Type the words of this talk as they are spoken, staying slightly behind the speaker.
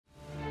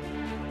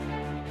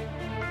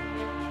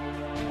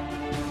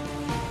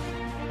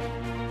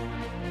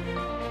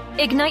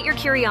Ignite your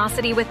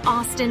curiosity with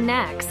Austin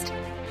Next.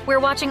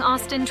 We're watching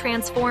Austin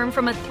transform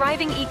from a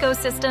thriving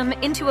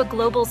ecosystem into a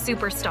global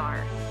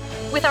superstar.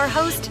 With our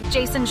host,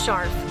 Jason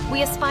Scharf,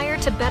 we aspire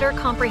to better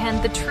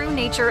comprehend the true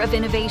nature of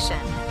innovation.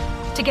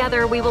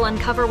 Together, we will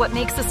uncover what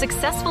makes a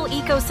successful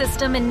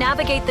ecosystem and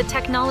navigate the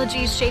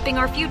technologies shaping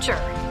our future.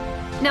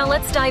 Now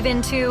let's dive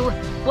into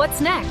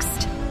what's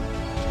next.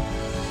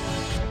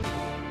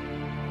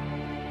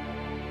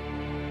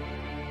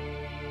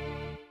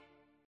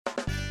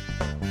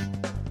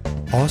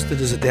 Austin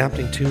is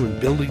adapting to and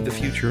building the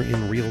future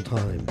in real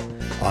time.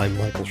 I'm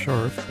Michael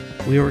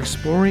Scharf. We are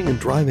exploring and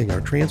driving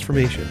our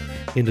transformation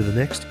into the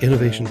next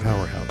innovation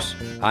powerhouse.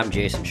 I'm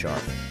Jason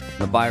Scharf.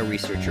 I'm a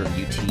bioresearcher at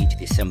UT to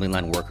the assembly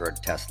line worker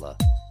at Tesla,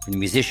 from the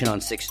musician on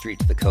 6th Street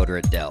to the coder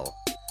at Dell.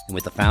 And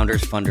with the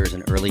founders, funders,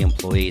 and early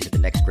employees at the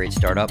next great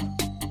startup,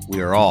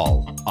 we are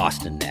all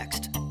Austin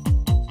Next.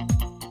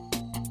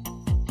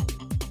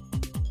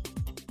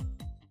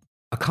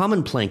 A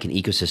common plank in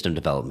ecosystem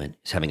development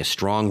is having a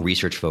strong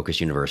research-focused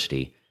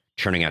university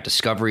churning out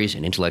discoveries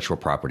and intellectual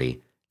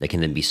property that can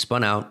then be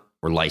spun out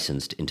or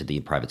licensed into the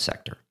private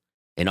sector.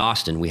 In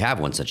Austin, we have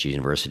one such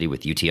university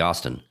with UT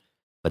Austin,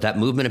 but that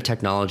movement of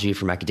technology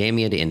from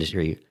academia to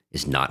industry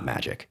is not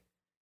magic.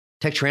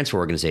 Tech transfer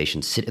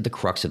organizations sit at the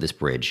crux of this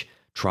bridge,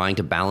 trying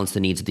to balance the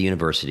needs of the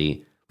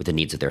university with the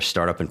needs of their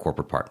startup and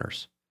corporate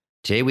partners.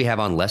 Today we have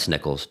on Les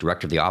Nichols,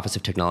 Director of the Office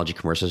of Technology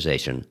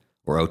Commercialization,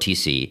 or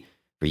OTC,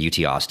 for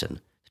UT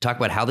Austin, to talk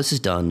about how this is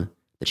done,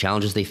 the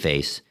challenges they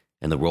face,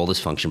 and the role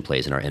this function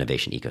plays in our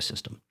innovation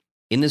ecosystem.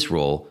 In this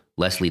role,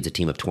 Les leads a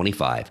team of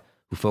 25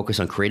 who focus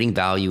on creating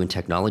value in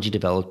technology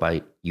developed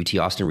by UT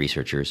Austin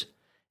researchers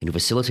and who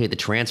facilitate the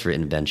transfer of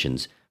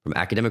inventions from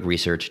academic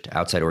research to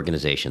outside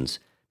organizations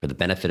for the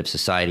benefit of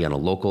society on a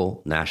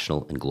local,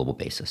 national, and global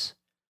basis.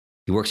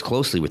 He works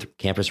closely with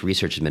campus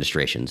research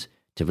administrations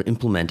to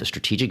implement a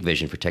strategic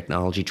vision for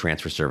technology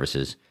transfer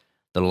services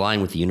that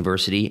align with the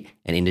university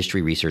and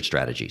industry research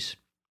strategies.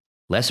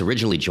 Les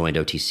originally joined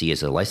OTC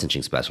as a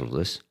licensing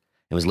specialist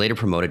and was later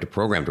promoted to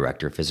Program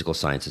Director of Physical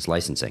Sciences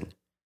Licensing.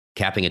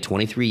 Capping a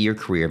 23-year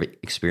career of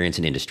experience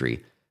in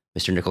industry,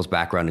 Mr. Nichols'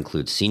 background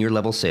includes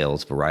senior-level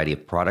sales, variety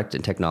of product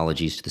and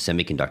technologies to the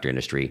semiconductor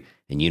industry,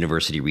 and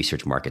university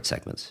research market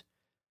segments.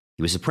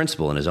 He was a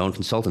principal in his own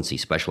consultancy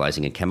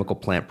specializing in chemical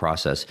plant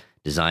process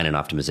design and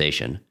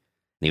optimization, and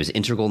he was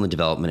integral in the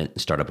development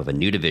and startup of a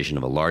new division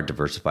of a large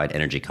diversified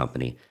energy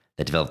company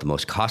that developed the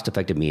most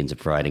cost-effective means of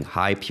providing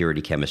high-purity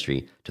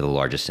chemistry to the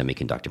largest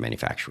semiconductor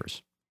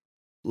manufacturers.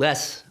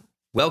 Les,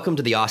 welcome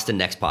to the Austin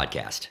Next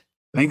podcast.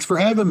 Thanks for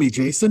having me,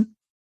 Jason.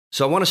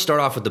 So I want to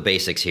start off with the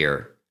basics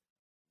here.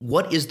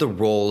 What is the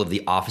role of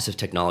the Office of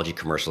Technology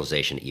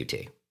Commercialization at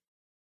UT?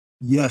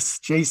 Yes,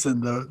 Jason,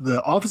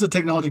 the Office of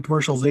Technology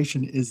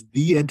Commercialization is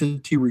the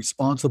entity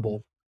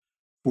responsible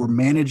for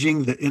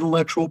managing the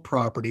intellectual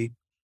property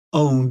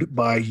owned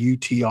by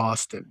UT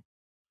Austin.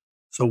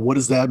 So what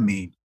does that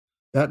mean?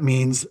 That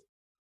means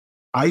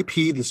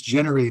IP that's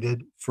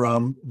generated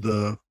from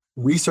the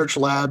research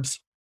labs,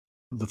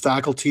 the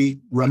faculty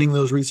running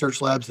those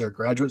research labs, their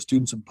graduate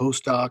students and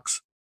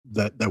postdocs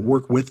that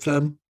work with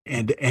them,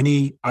 and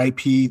any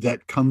IP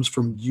that comes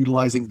from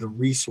utilizing the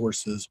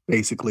resources,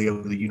 basically,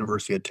 of the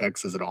University of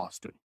Texas at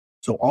Austin.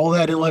 So all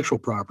that intellectual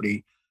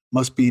property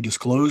must be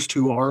disclosed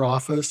to our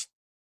office,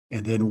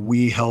 and then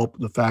we help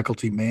the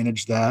faculty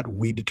manage that.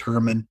 We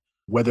determine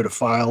whether to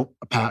file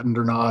a patent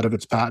or not, if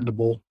it's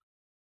patentable.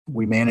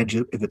 We manage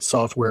it if it's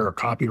software or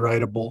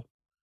copyrightable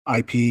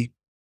IP,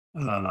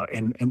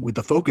 and with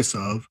the focus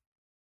of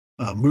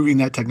moving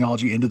that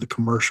technology into the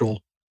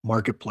commercial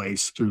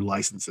marketplace through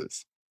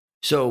licenses.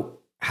 So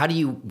how do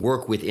you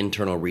work with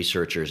internal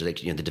researchers, like,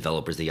 the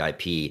developers, the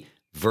IP,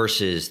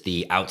 versus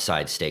the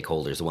outside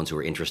stakeholders, the ones who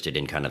are interested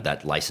in kind of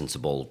that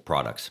licensable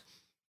products?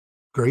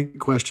 Great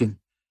question.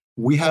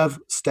 We have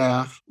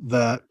staff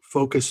that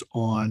focus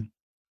on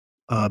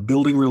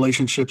building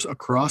relationships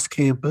across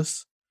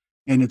campus.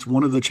 And it's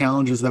one of the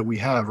challenges that we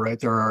have, right?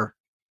 There are,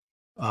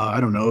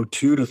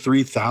 2,000 to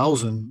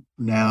 3,000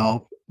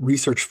 now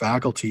research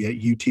faculty at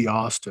UT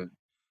Austin.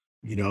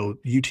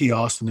 UT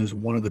Austin is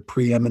one of the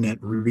preeminent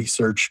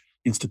research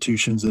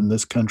institutions in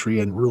this country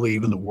and really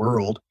even the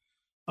world.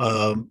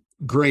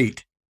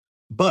 Great.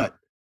 But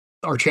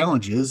our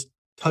challenge is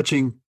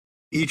touching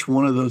each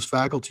one of those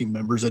faculty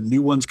members, and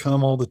new ones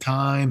come all the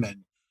time,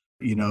 and,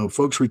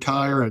 folks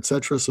retire, et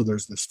cetera. So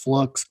there's this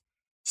flux.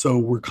 So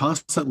we're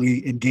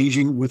constantly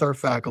engaging with our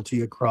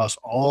faculty across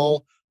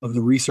all of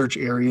the research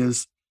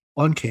areas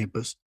on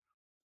campus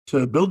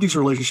to build these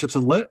relationships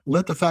and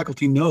let the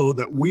faculty know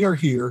that we are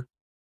here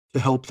to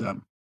help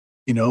them.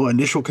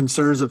 Initial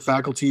concerns that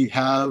faculty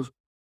have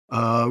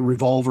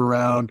revolve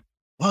around,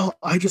 well,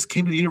 I just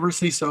came to the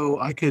university so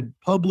I could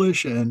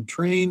publish and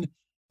train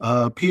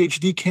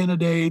PhD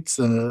candidates,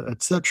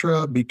 et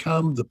cetera,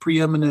 become the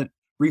preeminent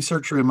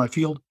researcher in my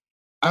field.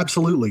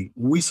 Absolutely.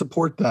 We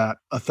support that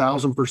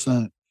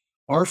 1,000%.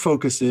 Our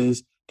focus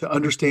is to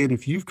understand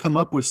if you've come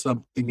up with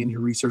something in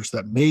your research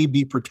that may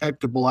be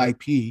protectable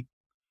IP,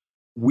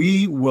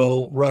 we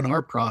will run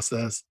our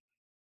process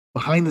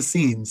behind the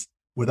scenes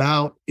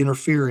without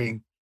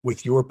interfering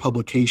with your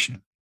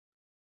publication,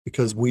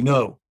 because we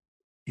know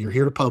you're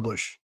here to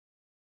publish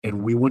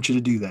and we want you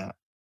to do that.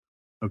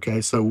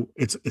 Okay, so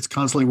it's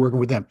constantly working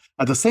with them.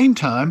 At the same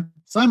time,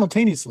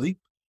 simultaneously,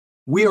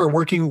 we are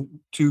working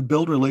to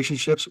build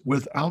relationships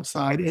with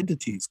outside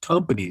entities,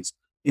 companies,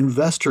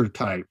 investor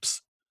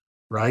types,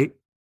 right?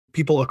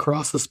 People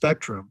across the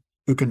spectrum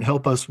who can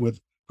help us with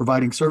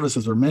providing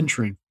services or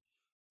mentoring.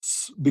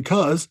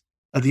 Because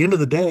at the end of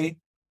the day,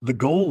 the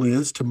goal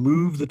is to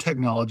move the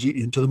technology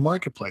into the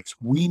marketplace.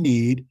 We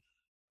need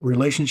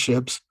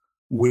relationships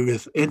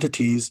with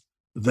entities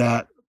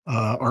that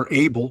are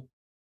able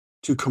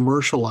to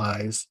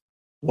commercialize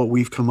what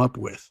we've come up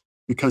with,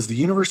 because the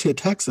University of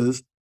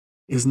Texas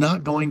is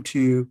not going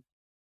to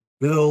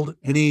build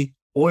any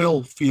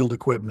oil field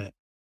equipment,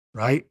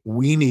 right?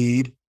 We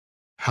need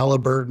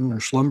Halliburton or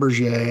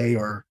Schlumberger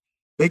or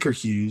Baker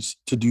Hughes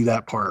to do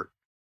that part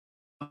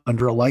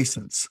under a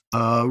license.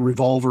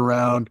 Revolve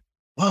around,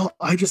 well,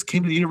 I just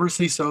came to the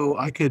university so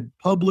I could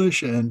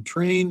publish and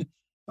train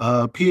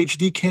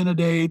PhD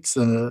candidates,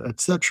 et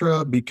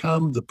cetera,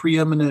 become the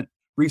preeminent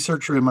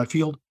researcher in my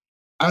field.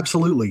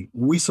 Absolutely.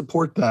 We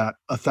support that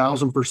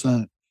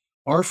 1,000%.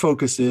 Our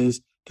focus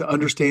is to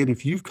understand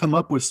if you've come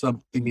up with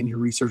something in your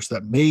research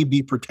that may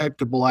be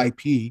protectable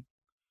IP,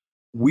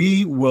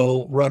 we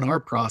will run our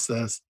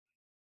process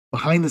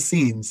behind the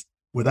scenes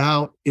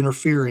without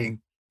interfering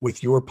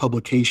with your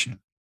publication,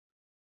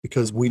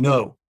 because we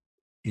know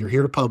you're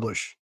here to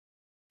publish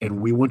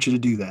and we want you to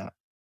do that.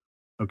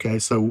 Okay,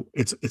 so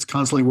it's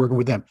constantly working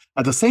with them.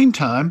 At the same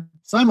time,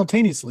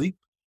 simultaneously,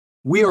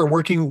 we are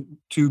working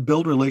to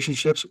build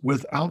relationships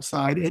with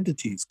outside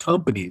entities,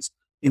 companies,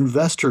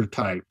 investor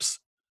types,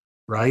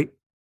 right?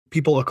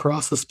 People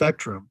across the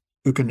spectrum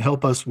who can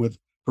help us with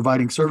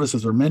providing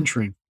services or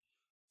mentoring.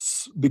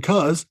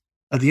 Because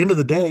at the end of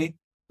the day,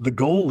 the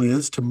goal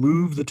is to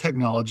move the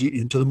technology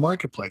into the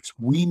marketplace.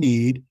 We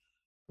need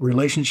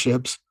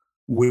relationships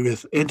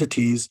with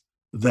entities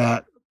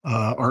that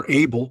are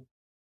able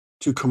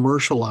to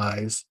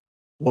commercialize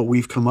what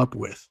we've come up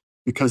with,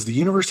 because the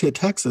University of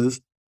Texas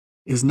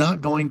is not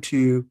going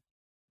to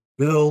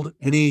build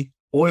any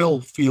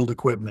oil field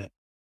equipment,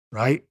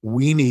 right?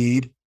 We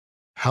need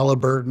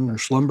Halliburton or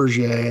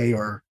Schlumberger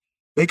or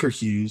Baker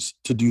Hughes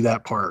to do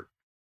that part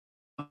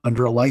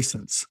under a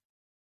license,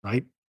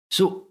 right?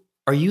 So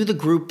are you the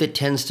group that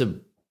tends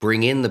to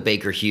bring in the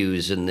Baker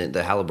Hughes and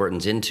the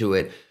Halliburtons into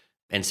it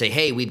and say,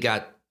 hey,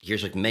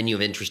 here's like a menu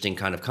of interesting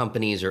kind of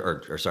companies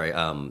or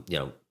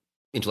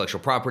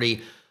intellectual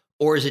property?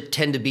 Or does it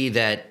tend to be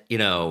that,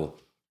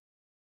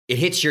 it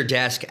hits your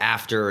desk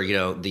after,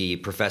 the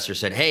professor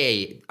said,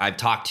 hey, I've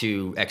talked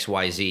to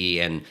XYZ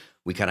and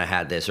we kind of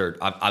had this, or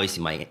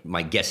obviously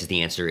my guess is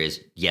the answer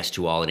is yes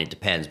to all, and it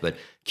depends, but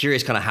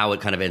curious kind of how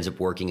it kind of ends up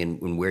working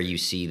and where you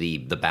see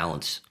the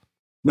balance.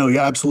 No,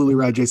 you're absolutely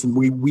right, Jason.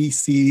 We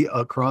see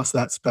across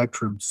that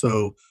spectrum.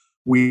 So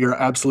we are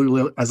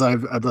absolutely, as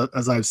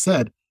I've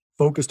said,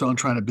 focused on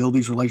trying to build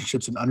these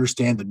relationships and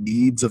understand the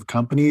needs of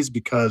companies,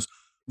 because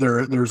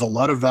there's a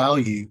lot of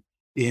value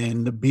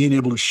in being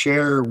able to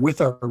share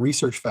with our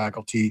research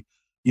faculty.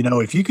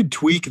 If you could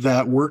tweak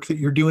that work that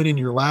you're doing in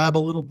your lab a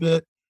little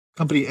bit,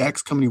 company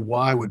X, company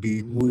Y would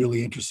be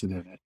really interested in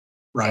it,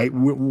 right?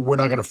 We're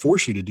not going to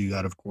force you to do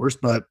that, of course,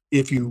 but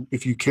if you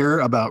care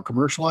about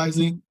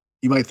commercializing,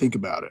 you might think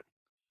about it.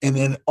 And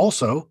then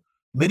also,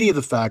 many of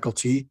the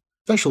faculty,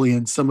 especially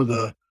in some of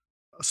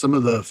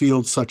the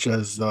fields such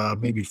as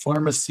maybe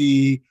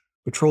pharmacy,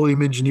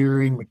 petroleum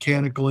engineering,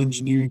 mechanical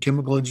engineering,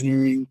 chemical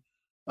engineering,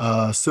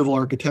 civil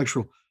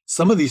architectural,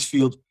 some of these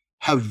fields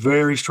have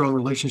very strong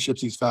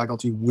relationships, these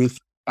faculty, with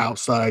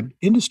outside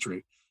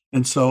industry.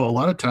 And so a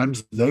lot of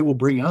times they will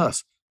bring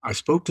us, I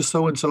spoke to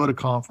so-and-so at a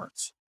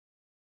conference.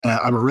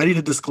 I'm ready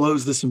to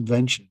disclose this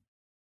invention,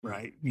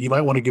 right? You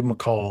might want to give them a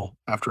call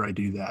after I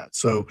do that.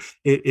 So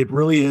it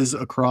really is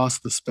across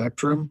the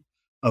spectrum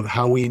of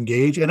how we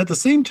engage. And at the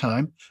same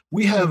time,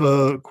 we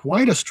have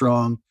quite a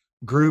strong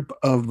group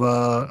of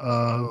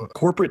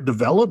corporate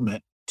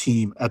development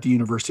team at the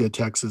University of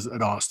Texas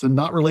at Austin,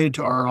 not related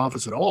to our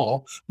office at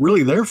all,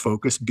 really their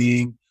focus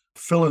being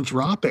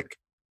philanthropic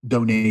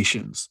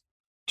donations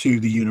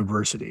to the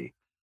university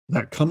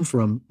that come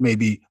from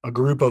maybe a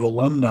group of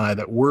alumni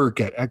that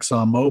work at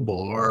ExxonMobil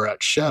or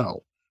at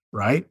Shell,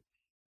 right?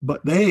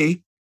 But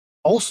they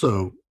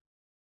also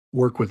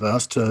work with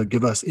us to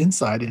give us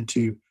insight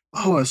into,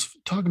 I was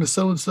talking to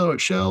so-and-so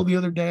at Shell the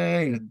other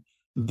day, and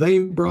they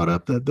brought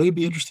up that they'd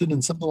be interested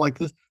in something like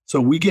this. So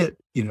we get,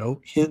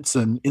 hints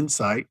and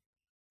insight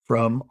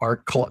from our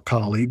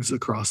colleagues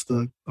across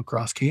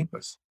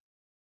campus.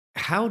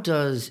 How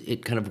does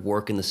it kind of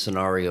work in the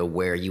scenario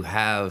where you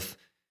have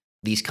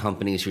these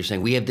companies who are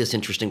saying, we have this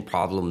interesting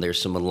problem,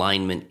 there's some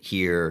alignment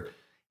here,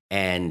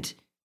 and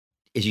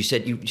as you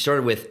said, you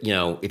started with,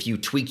 if you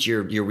tweaked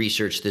your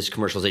research, this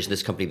commercialization,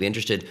 this company would be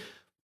interested.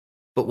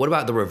 But what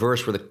about the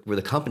reverse, where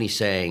the company's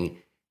saying,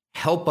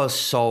 help us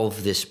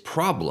solve this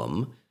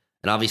problem?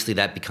 And obviously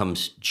that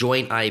becomes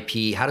joint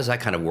IP. How does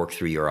that kind of work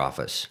through your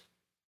office?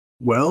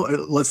 Well,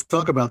 let's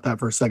talk about that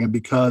for a second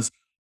because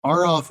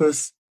our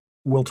office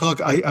will talk.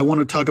 I want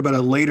to talk about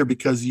it later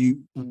because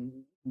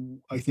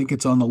I think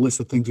it's on the list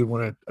of things we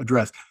want to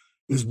address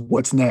is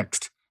what's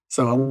next.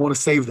 So I want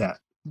to save that,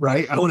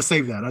 right? I want to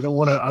save that. I don't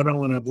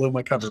want to blow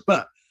my cover.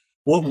 But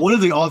one of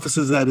the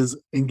offices that is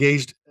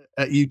engaged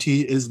at UT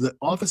is the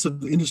Office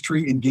of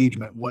Industry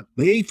Engagement. What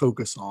they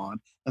focus on,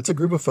 that's a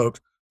group of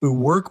folks who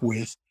work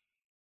with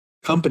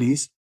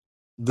companies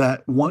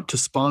that want to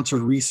sponsor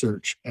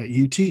research at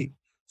UT.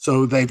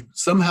 So they've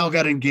somehow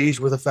got engaged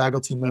with a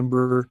faculty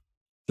member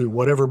through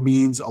whatever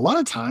means. A lot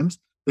of times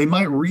they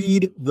might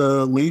read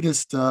the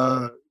latest,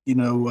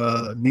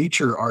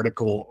 Nature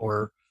article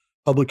or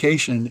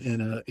publication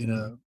in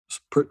a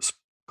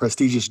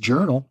prestigious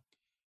journal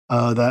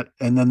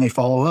and then they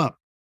follow up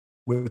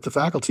with the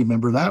faculty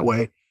member that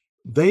way.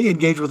 They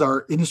engage with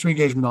our industry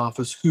engagement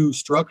office who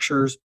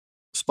structures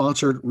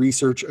sponsored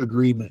research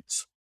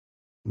agreements.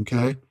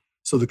 Okay.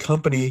 So the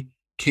company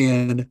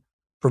can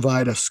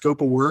provide a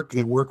scope of work.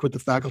 They work with the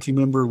faculty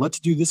member. Let's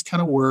do this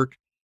kind of work.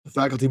 The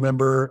faculty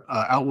member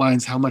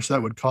outlines how much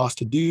that would cost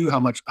to do, how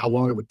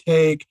long it would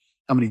take,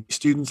 how many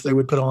students they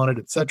would put on it,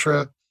 et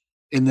cetera.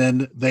 And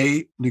then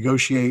they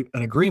negotiate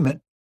an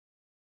agreement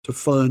to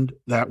fund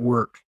that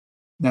work.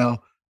 Now,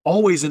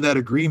 always in that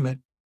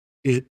agreement,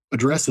 it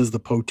addresses the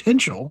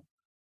potential,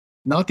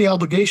 not the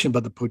obligation,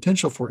 but the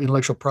potential for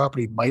intellectual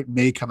property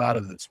may come out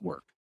of this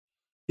work.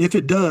 If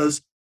it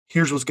does,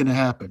 here's what's going to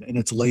happen. And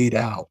it's laid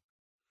out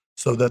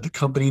so that the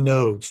company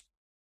knows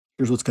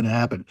here's what's going to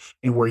happen.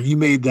 And where you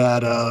made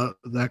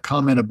that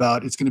comment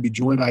about it's going to be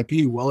joint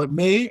IP, well, it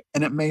may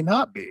and it may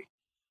not be.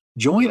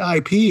 Joint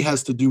IP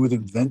has to do with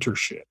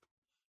inventorship.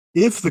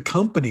 If the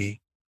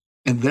company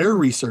and their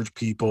research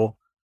people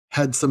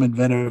had some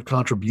inventive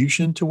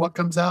contribution to what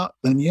comes out,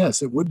 then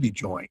yes, it would be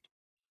joint.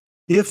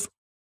 If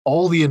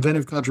all the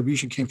inventive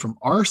contribution came from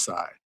our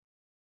side,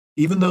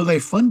 even though they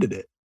funded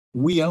it,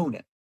 we own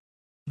it.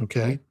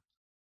 Okay.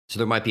 So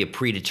there might be a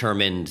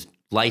predetermined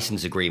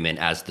license agreement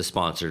as the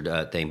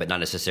sponsored thing, but not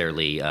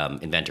necessarily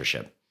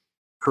inventorship.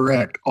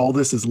 Correct. All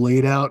this is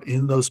laid out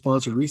in those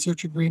sponsored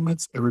research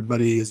agreements.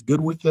 Everybody is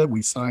good with it.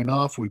 We sign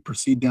off, we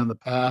proceed down the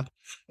path.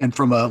 And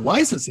from a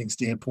licensing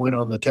standpoint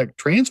on the tech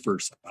transfer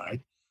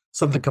side,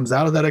 something comes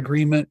out of that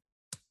agreement.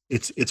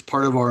 It's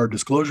part of our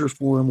disclosure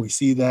form. We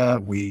see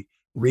that, we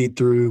read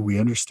through, we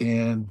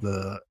understand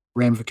the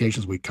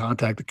ramifications. We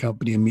contact the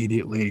company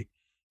immediately,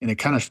 and it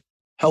kind of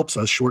helps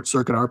us short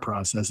circuit our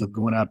process of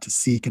going out to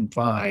seek and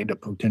find a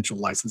potential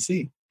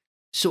licensee.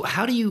 So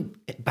how do you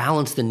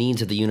balance the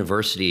needs of the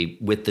university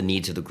with the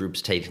needs of the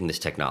groups taking this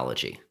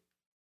technology?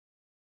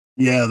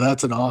 Yeah,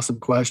 that's an awesome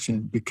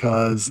question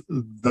because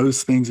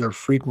those things are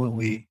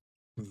frequently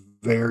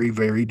very,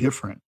 very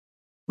different,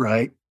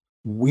 right?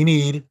 We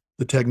need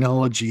the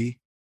technology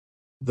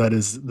that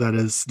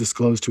is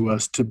disclosed to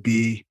us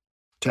to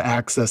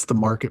access the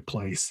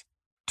marketplace,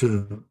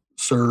 to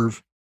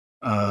serve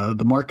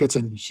the markets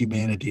and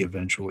humanity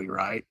eventually,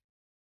 right?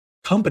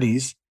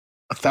 Companies,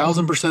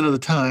 1,000% of the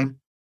time,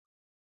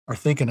 are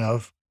thinking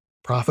of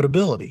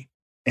profitability.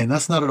 And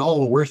that's not at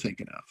all what we're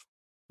thinking of.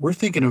 We're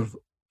thinking of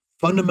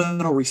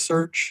fundamental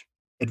research,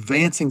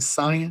 advancing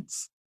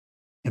science,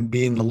 and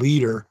being the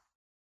leader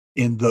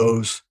in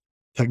those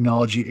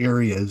technology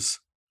areas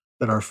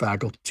that our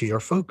faculty are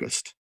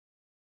focused,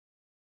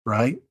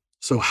 right?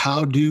 So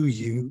how do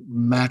you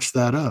match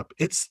that up?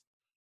 It's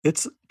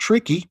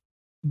tricky,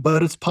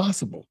 but it's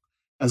possible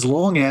as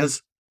long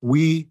as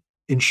we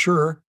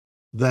ensure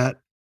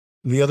that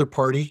the other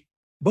party,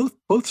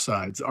 both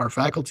sides, our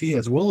faculty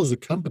as well as the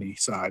company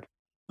side,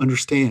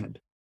 understand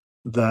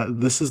that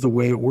this is the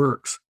way it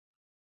works.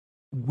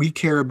 We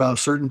care about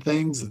certain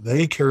things,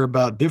 they care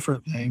about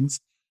different things.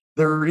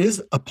 There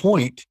is a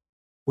point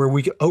where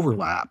we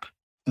overlap,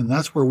 and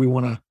that's where we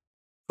want to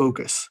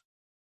focus.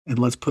 And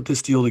let's put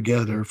this deal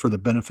together for the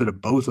benefit of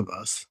both of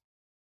us,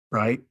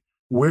 right?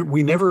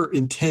 We never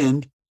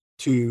intend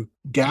to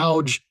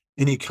gouge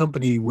any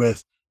company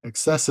with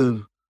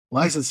excessive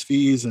license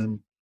fees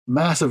and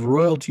massive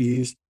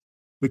royalties,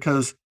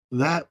 because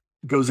that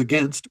goes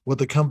against what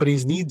the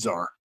company's needs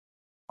are.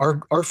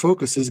 Our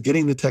focus is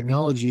getting the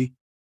technology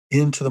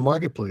into the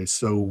marketplace.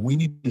 So we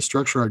need to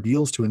structure our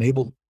deals to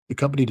enable the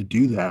company to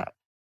do that,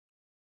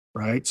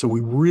 right? So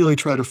we really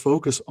try to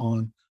focus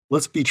on,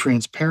 let's be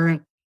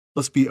transparent,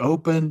 let's be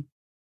open.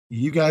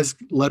 You guys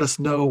let us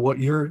know what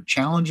your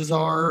challenges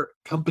are,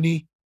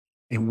 company,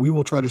 and we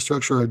will try to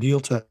structure our deal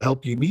to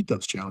help you meet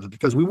those challenges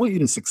because we want you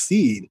to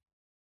succeed.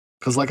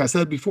 Because like I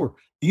said before,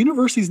 the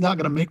university is not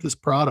going to make this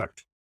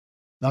product,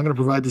 not going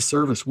to provide this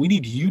service. We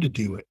need you to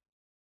do it.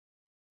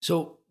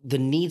 So the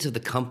needs of the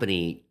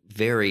company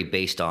vary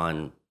based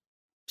on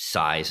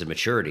size and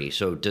maturity.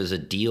 So does a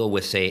deal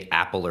with, say,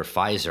 Apple or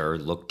Pfizer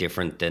look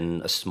different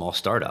than a small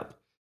startup?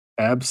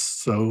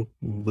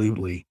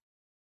 Absolutely.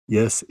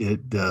 Yes,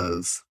 it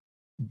does.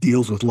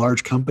 Deals with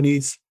large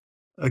companies.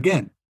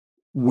 Again,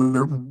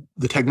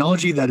 the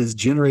technology that is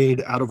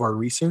generated out of our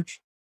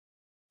research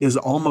is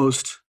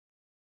almost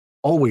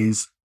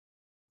always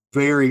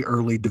very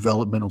early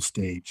developmental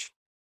stage.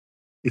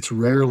 it's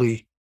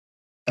rarely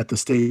at the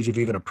stage of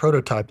even a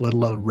prototype, let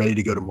alone ready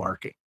to go to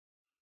market.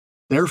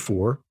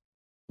 Therefore,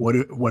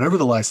 whatever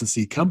the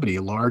licensee company,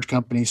 a large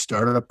company,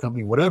 startup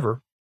company,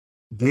 whatever,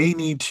 they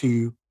need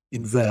to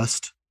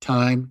invest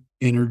time,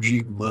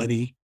 energy,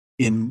 money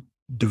in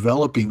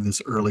developing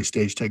this early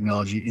stage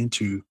technology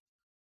into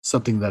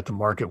something that the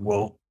market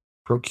will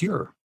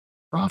procure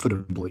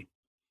profitably.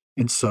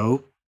 And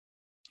so,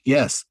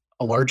 yes,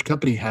 a large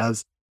company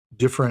has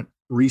different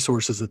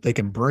resources that they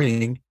can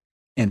bring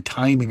and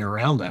timing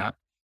around that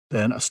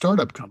than a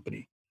startup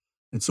company.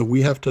 And so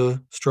we have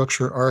to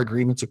structure our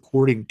agreements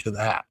according to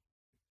that.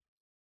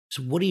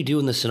 So what do you do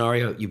in the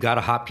scenario? You've got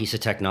a hot piece of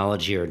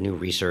technology or new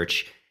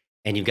research,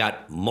 and you've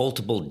got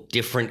multiple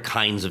different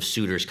kinds of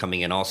suitors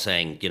coming in, all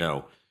saying,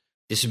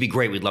 this would be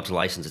great. We'd love to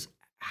license this.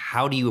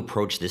 How do you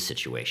approach this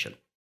situation?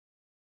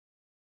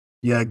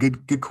 Yeah,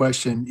 good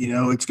question.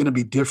 It's going to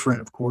be different,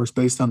 of course,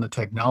 based on the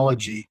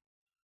technology.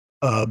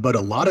 But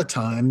a lot of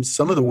times,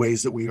 some of the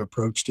ways that we've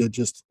approached it,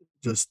 just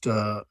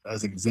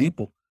as an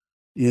example,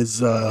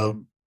 is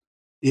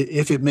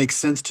if it makes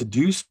sense to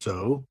do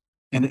so,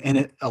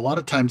 and a lot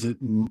of times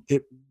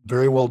it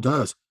very well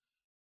does.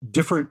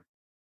 Different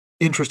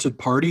interested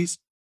parties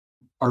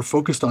are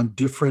focused on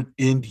different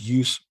end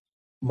use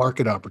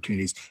market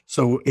opportunities.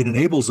 So it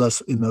enables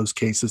us in those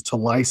cases to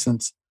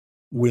license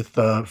with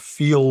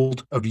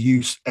field of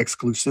use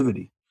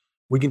exclusivity.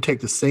 We can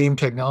take the same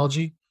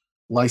technology,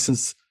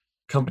 license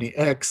company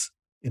X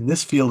in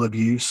this field of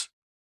use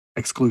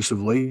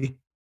exclusively.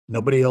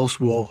 Nobody else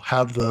will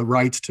have the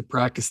rights to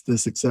practice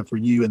this except for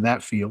you in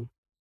that field.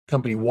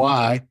 Company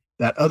Y,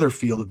 that other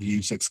field of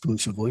use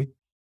exclusively.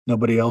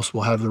 Nobody else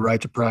will have the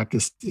right to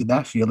practice in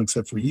that field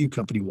except for you,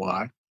 company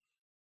Y.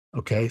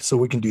 Okay, so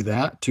we can do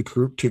that to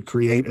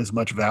create as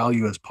much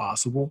value as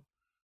possible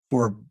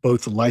for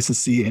both the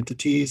licensee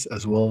entities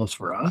as well as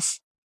for us.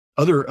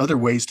 Other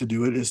ways to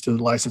do it is to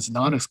license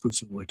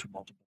non-exclusively to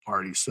multiple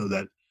parties so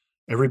that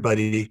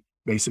everybody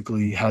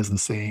basically has the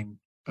same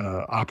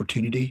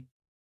opportunity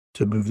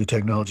to move the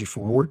technology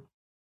forward,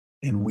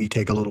 and we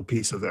take a little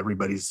piece of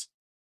everybody's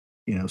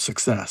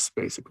success,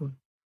 basically.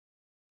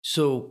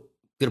 So I'm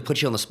going to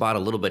put you on the spot a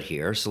little bit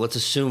here. So let's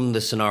assume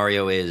the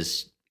scenario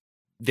is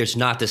there's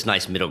not this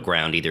nice middle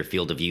ground, either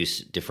field of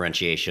use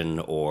differentiation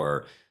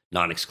or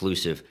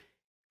non-exclusive.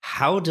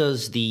 How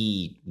does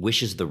the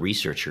wishes of the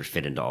researcher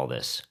fit into all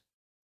this?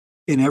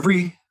 In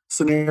every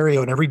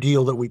scenario, in every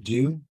deal that we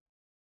do,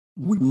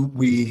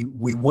 we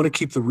want to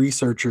keep the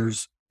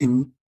researchers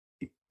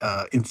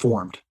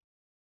informed.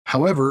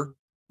 However,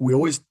 we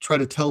always try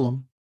to tell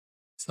them,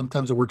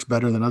 sometimes it works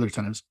better than other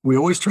times. We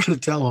always try to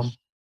tell them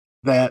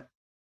that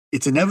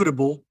it's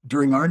inevitable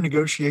during our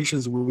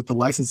negotiations with the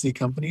licensee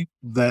company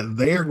that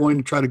they are going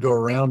to try to go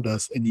around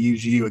us and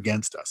use you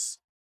against us.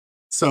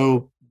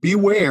 So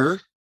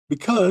beware,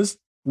 because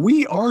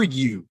we are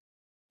you.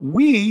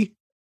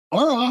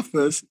 Our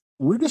office,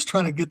 we're just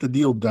trying to get the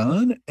deal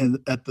done and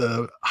at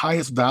the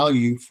highest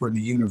value for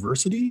the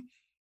university.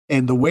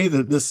 And the way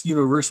that this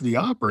university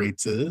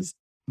operates is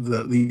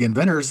the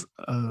inventors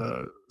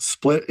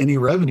split any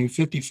revenue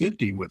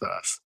 50-50 with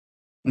us.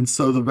 And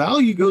so the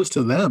value goes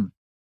to them.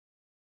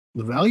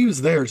 The value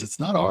is theirs. It's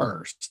not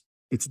ours.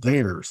 It's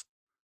theirs.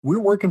 We're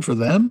working for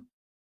them.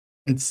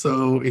 And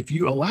so if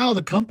you allow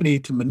the company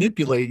to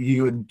manipulate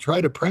you and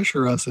try to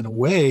pressure us in a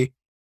way,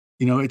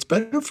 it's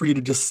better for you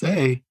to just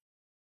say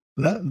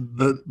that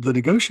the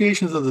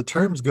negotiations of the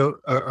terms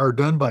are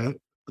done by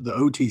the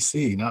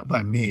OTC, not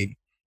by me.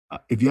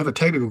 If you have a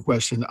technical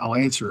question, I'll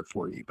answer it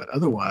for you. But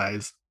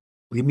otherwise,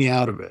 leave me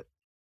out of it.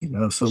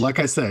 So like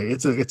I say,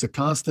 it's a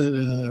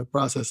constant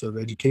process of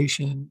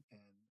education.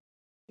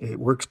 It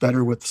works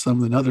better with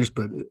some than others,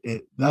 but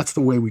that's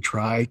the way we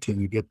try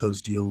to get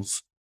those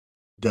deals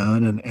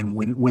done. And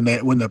when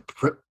the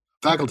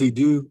faculty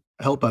do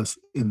help us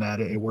in that,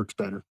 it works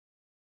better.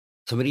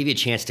 So I'm going to give you a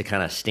chance to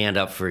kind of stand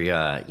up for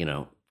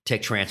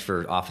tech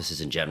transfer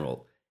offices in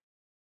general.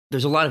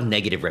 There's a lot of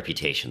negative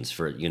reputations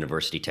for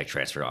university tech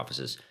transfer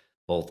offices,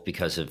 both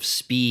because of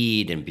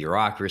speed and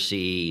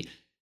bureaucracy.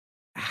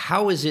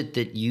 How is it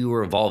that you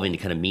are evolving to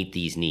kind of meet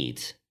these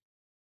needs?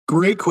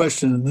 Great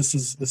question. And this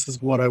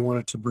is what I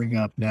wanted to bring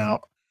up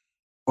now.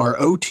 Our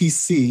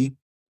OTC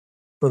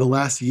for the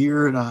last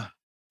year and a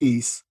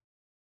piece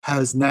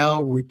has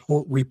now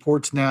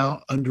reports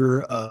now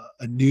under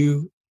a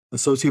new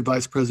associate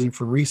vice president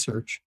for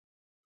research,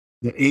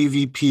 the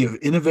AVP of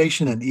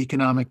Innovation and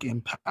Economic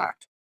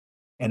Impact.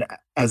 And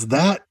as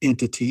that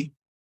entity,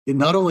 it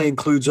not only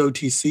includes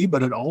OTC,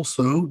 but it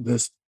also,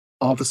 this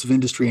Office of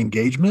Industry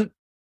Engagement,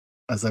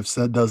 as I've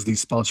said, does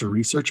these sponsor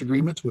research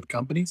agreements with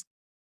companies,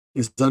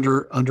 is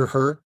under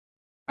her,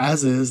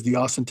 as is the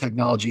Austin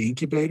Technology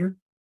Incubator,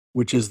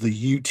 which is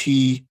the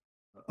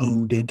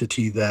UT-owned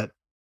entity that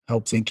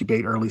helps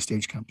incubate early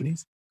stage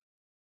companies,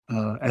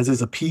 as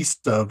is a piece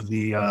of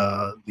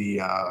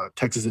the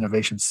Texas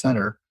Innovation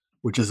Center,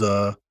 which is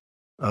a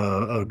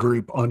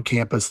group on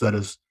campus that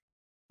is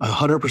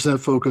 100%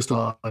 focused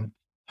on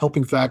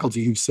helping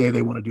faculty who say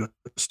they want to do a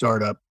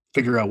startup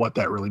figure out what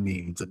that really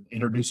means and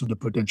introduce them to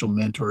potential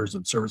mentors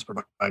and service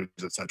providers,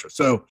 et cetera.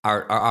 So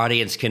our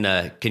audience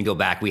can go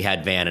back. We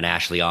had Van and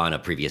Ashley on a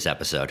previous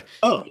episode.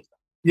 Oh,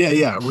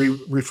 yeah.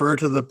 Refer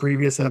to the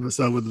previous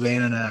episode with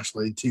Van and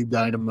Ashley, two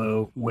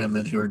dynamo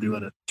women who are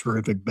doing a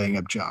terrific bang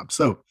up job.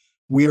 So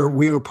we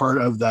are part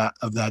of that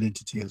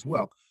entity as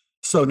well.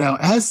 So now,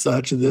 as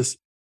such, this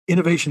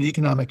Innovation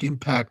Economic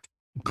Impact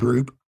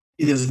Group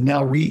is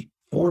now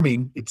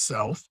reforming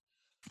itself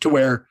to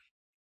where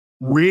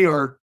we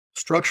are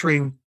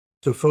structuring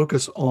to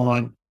focus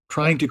on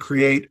trying to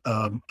create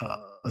a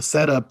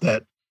setup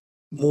that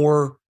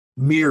more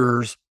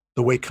mirrors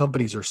the way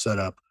companies are set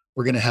up.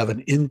 We're going to have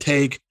an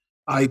intake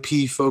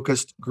IP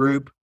focused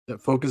group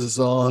that focuses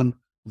on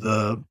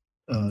the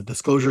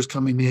disclosures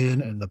coming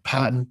in and the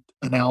patent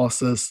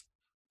analysis,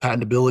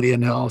 patentability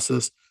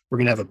analysis. We're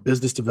going to have a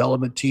business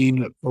development team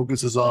that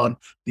focuses on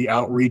the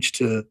outreach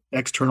to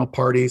external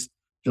parties,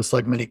 just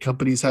like many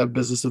companies have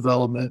business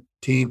development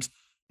teams.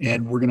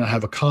 And we're going to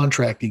have a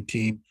contracting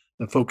team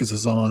that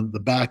focuses on the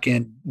back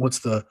end. Once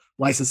the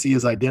licensee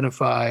is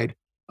identified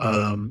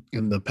and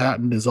the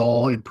patent is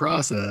all in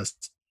process,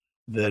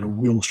 then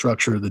we'll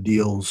structure the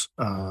deals,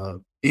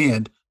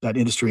 and that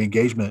industry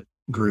engagement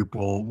group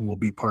will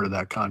be part of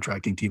that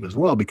contracting team as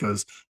well.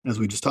 Because as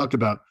we just talked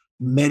about,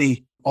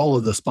 all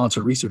of the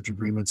sponsored research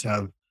agreements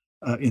have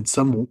in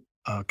some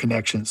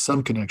connection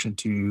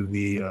to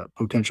the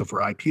potential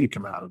for IP to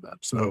come out of them.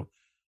 So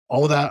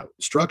all of that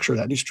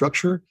new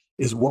structure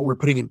is what we're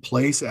putting in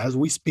place as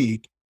we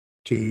speak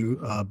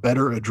to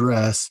better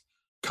address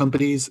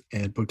companies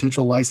and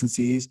potential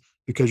licensees,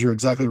 because you're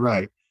exactly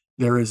right.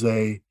 There is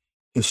a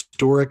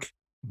historic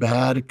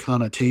bad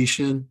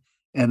connotation,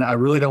 and I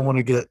really don't want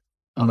to get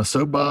on a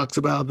soapbox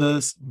about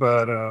this,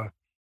 but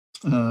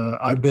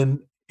I've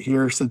been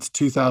here since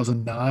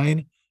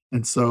 2009,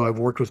 and so I've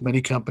worked with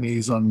many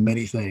companies on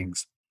many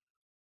things,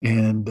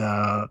 and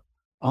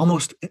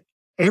almost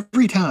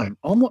every time,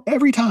 I'm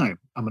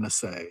going to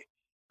say,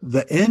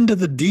 the end of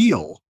the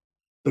deal,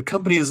 the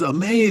company is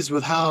amazed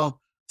with how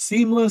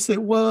seamless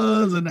it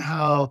was and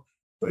how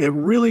it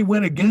really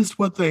went against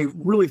what they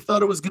really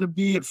thought it was going to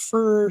be at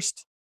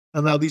first.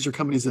 And now these are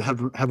companies that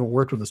haven't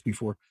worked with us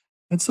before.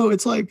 And so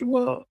it's like,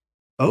 well,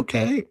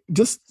 okay,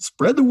 just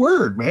spread the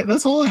word, man.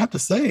 That's all I have to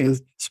say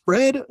is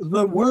spread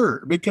the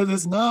word, because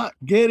it's not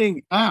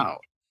getting out.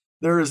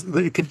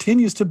 It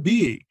continues to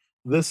be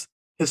this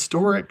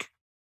historic,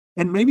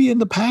 and maybe in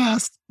the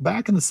past,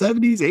 back in the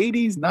 70s,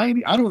 80s,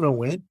 90s, I don't know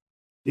when,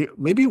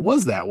 maybe it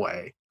was that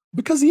way.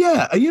 Because,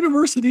 a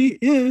university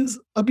is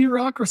a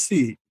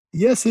bureaucracy.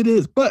 Yes, it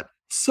is. But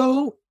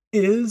so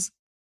is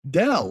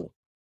Dell.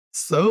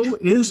 So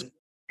is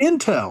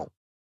Intel,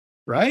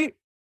 right?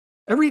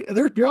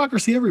 There's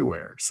bureaucracy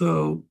everywhere.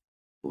 So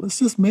let's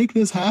just make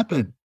this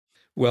happen.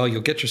 Well,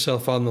 you'll get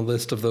yourself on the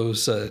list of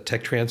those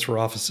tech transfer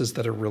offices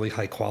that are really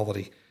high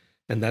quality.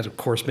 And that, of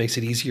course, makes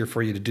it easier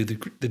for you to do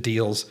the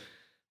deals.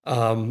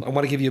 I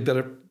want to give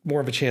you more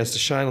of a chance to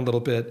shine a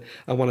little bit.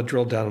 I want to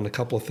drill down on a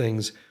couple of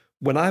things.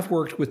 When I've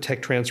worked with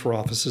tech transfer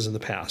offices in the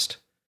past,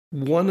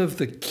 one of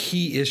the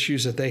key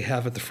issues that they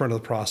have at the front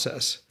of the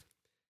process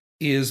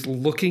is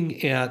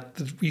looking at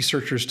the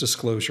researcher's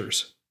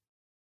disclosures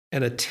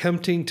and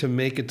attempting to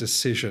make a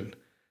decision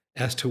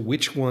as to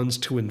which ones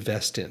to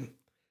invest in,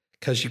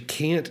 because you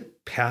can't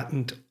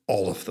patent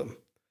all of them.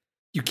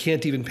 You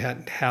can't even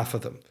patent half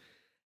of them.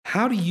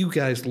 How do you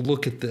guys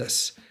look at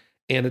this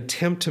and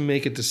attempt to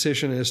make a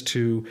decision as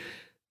to,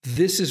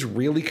 this is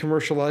really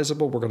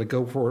commercializable, we're going to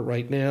go for it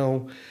right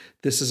now,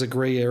 this is a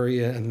gray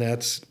area,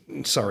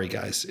 and sorry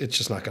guys, it's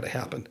just not going to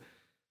happen?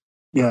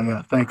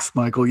 Yeah. Thanks,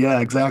 Michael. Yeah,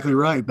 exactly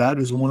right. That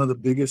is one of the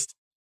biggest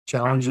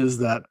challenges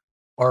that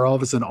our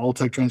office and all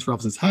tech transfer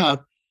offices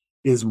have,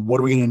 is what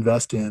are we going to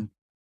invest in?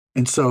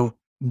 And so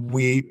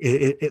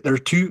there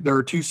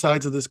are two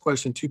sides of this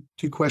question,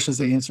 two questions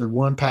to answer.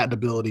 One,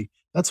 patentability.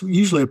 That's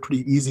usually a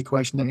pretty easy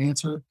question to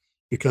answer,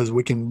 because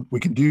we can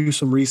do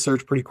some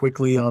research pretty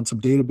quickly on some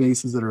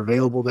databases that are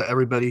available to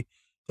everybody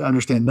to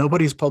understand.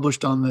 Nobody's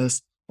published on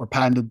this or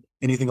patented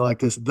anything like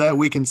this that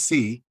we can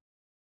see,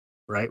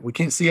 right? We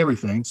can't see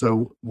everything.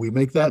 So we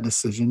make that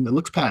decision. It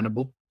looks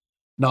patentable,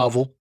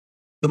 novel.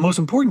 The most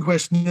important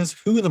question is,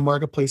 who in the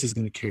marketplace is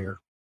going to care,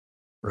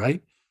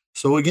 right?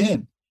 So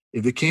again,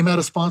 if it came out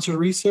of sponsored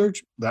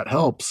research, that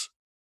helps,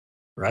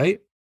 right?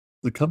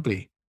 The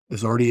company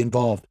is already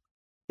involved.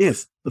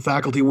 If the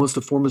faculty wants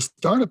to form a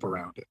startup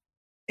around it,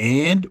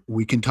 and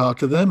we can talk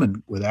to them,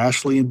 and with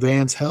Ashley and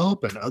Van's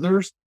help and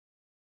others,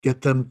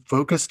 get them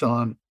focused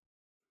on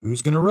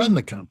who's going to run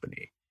the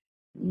company.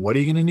 What are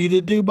you going to need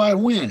to do by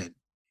when?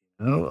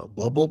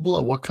 Blah, blah,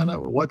 blah.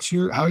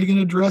 How are you going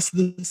to address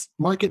this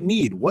market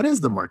need? What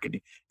is the market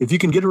need? If you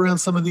can get around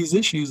some of these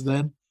issues,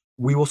 then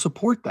we will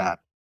support that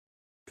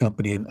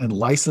company and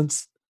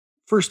license.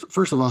 First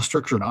of all,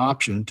 structure an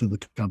option to the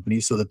company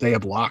so that they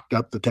have locked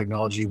up the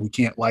technology. We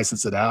can't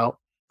license it out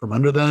from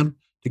under them,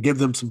 to give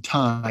them some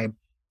time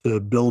to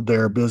build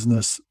their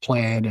business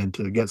plan and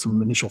to get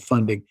some initial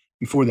funding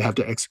before they have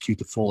to execute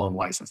the full-on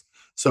license.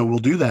 So we'll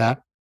do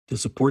that to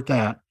support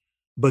that.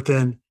 But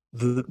then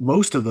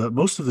most of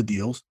the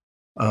deals,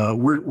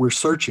 we're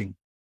searching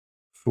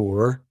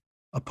for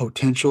a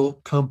potential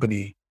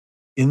company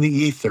in the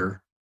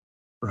ether,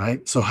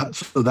 right? So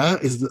that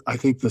is, I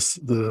think,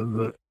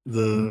 the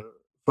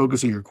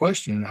focus of your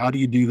question. How do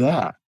you do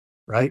that,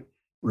 right?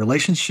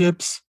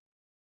 Relationships,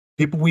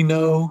 people we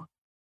know,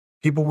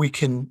 people we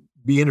can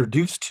be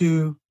introduced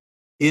to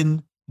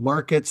in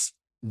markets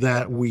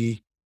that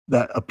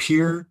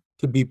appear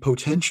to be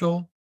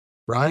potential,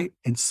 right?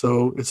 And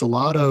so it's a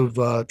lot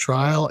of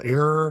trial,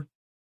 error,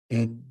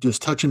 and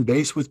just touching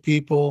base with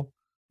people,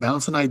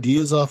 bouncing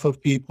ideas off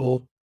of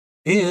people,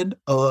 and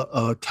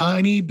a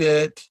tiny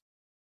bit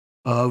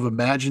of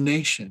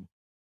imagination.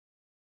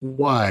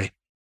 Why?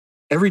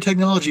 Every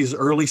technology is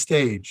early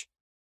stage.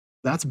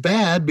 That's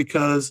bad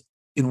because,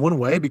 in one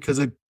way, because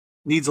it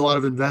needs a lot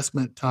of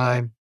investment,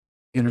 time,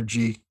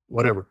 energy,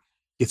 whatever.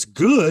 It's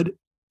good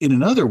in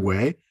another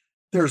way.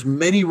 There's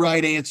many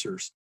right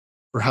answers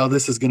for how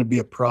this is going to be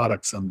a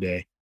product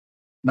someday.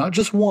 Not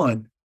just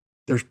one.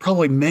 There's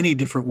probably many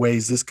different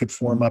ways this could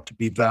form up to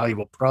be a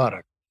valuable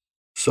product.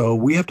 So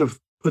we have to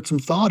put some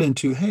thought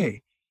into,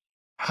 hey,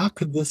 how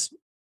could this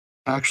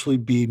actually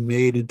be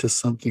made into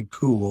something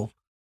cool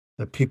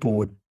that people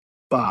would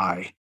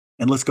buy?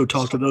 And let's go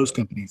talk to those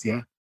companies.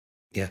 Yeah.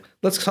 Yeah.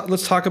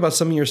 Let's talk about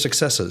some of your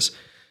successes.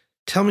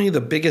 Tell me the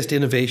biggest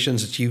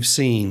innovations that you've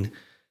seen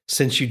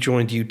since you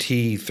joined UT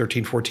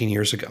 13, 14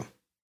 years ago.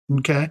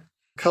 Okay.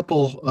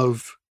 Couple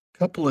of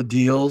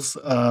deals.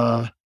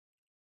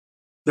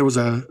 There was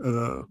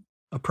a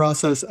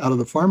process out of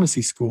the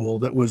pharmacy school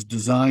that was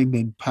designed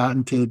and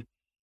patented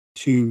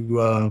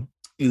to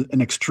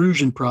an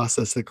extrusion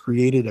process that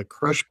created a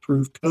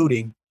crush-proof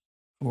coating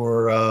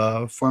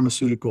for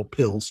pharmaceutical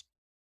pills,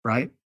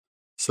 right?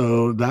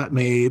 So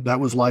that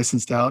was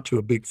licensed out to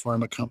a big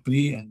pharma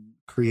company and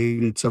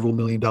created several $1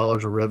 million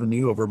of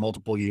revenue over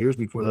multiple years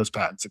before those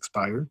patents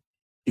expired.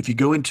 If you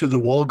go into the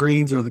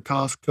Walgreens or the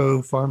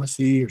Costco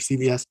pharmacy or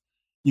CVS,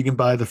 you can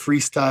buy the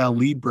Freestyle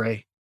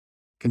Libre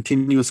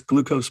continuous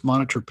glucose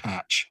monitor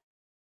patch.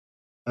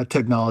 That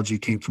technology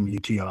came from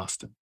UT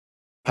Austin.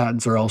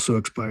 Patents are also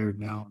expired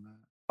now.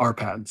 Our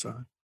patents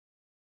are.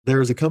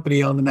 There's a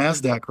company on the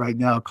NASDAQ right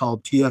now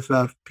called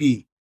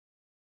TFFP,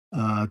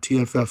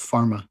 TFF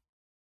Pharma.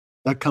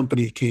 That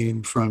company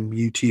came from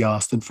UT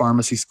Austin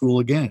Pharmacy School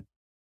again,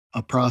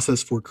 a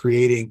process for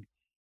creating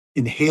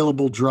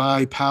inhalable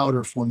dry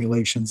powder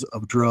formulations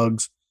of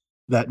drugs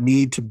that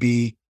need to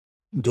be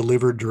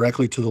delivered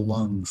directly to the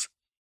lungs,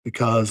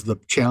 because the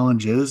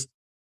challenge is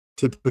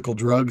typical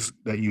drugs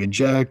that you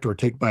inject or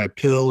take by a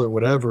pill or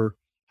whatever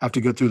have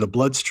to go through the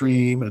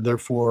bloodstream, and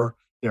therefore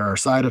there are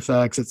side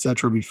effects, et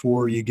cetera,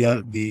 before you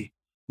get the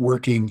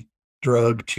working drug